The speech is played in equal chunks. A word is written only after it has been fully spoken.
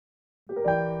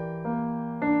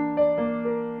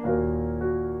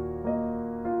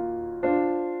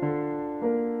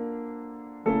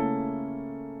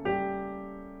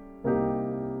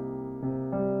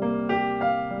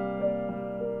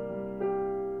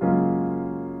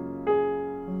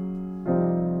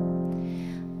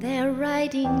They're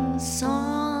writing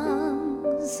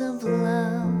songs of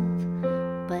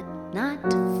love, but not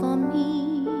for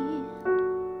me.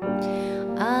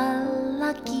 A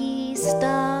lucky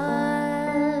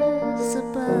stars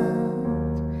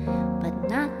above, but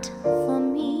not for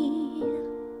me.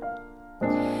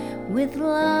 With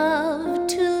love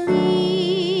to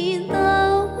lead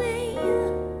the way,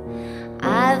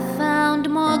 I've found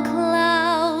more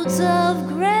clouds of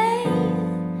gray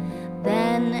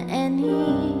than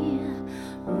any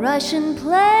Russian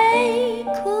play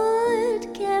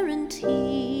could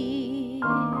guarantee.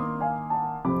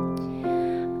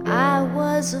 I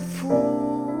was a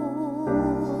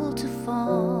fool to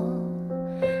fall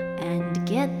and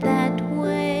get that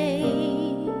way.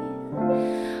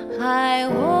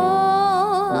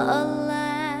 Hi-ho,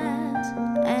 alas,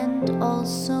 and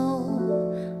also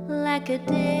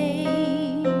lack-a-day.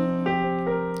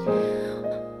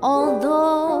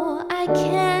 Although I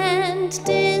can't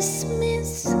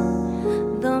dismiss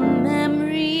the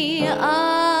memory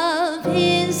of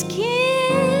his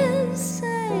kiss,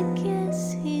 I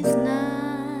guess he's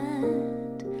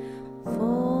not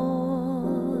for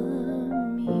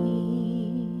me.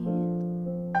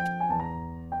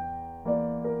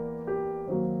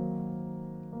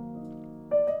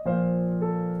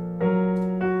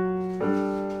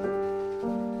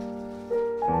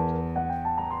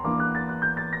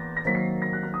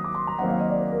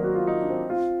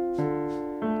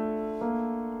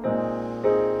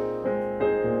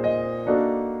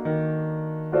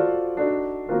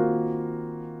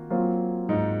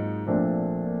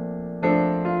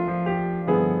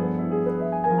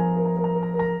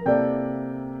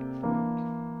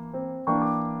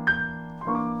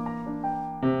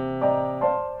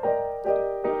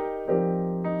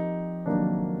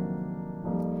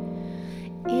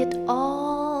 It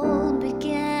all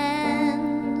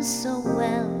began so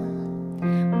well,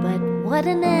 but what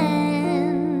an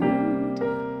end.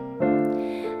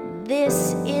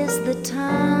 This is the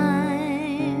time